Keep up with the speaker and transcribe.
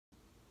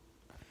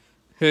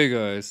Hey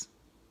guys,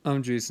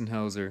 I'm Jason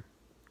Hauser.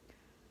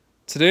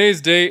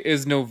 Today's date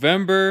is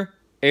November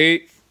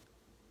 8th,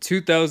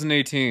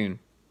 2018.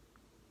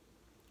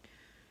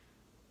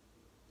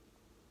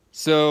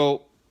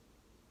 So,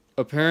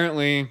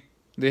 apparently,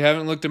 they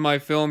haven't looked at my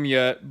film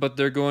yet, but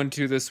they're going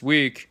to this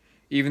week,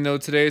 even though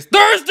today's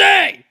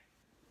Thursday!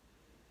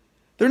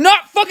 They're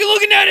not fucking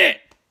looking at it!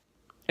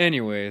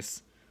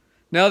 Anyways,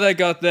 now that I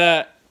got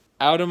that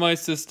out of my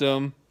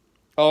system,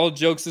 all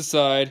jokes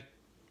aside,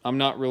 I'm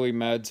not really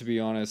mad, to be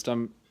honest.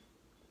 I'm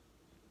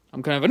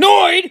kind of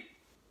annoyed!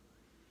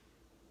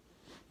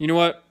 You know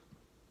what?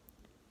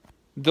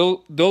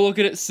 They'll look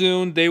at it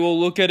soon. They will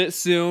look at it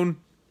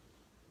soon.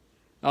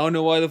 I don't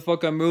know why the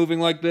fuck I'm moving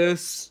like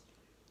this.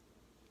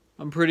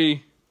 I'm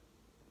pretty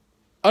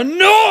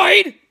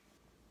annoyed!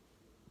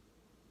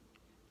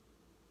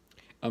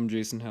 I'm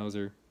Jason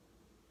Hauser.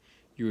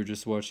 You were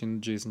just watching the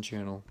Jason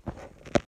channel.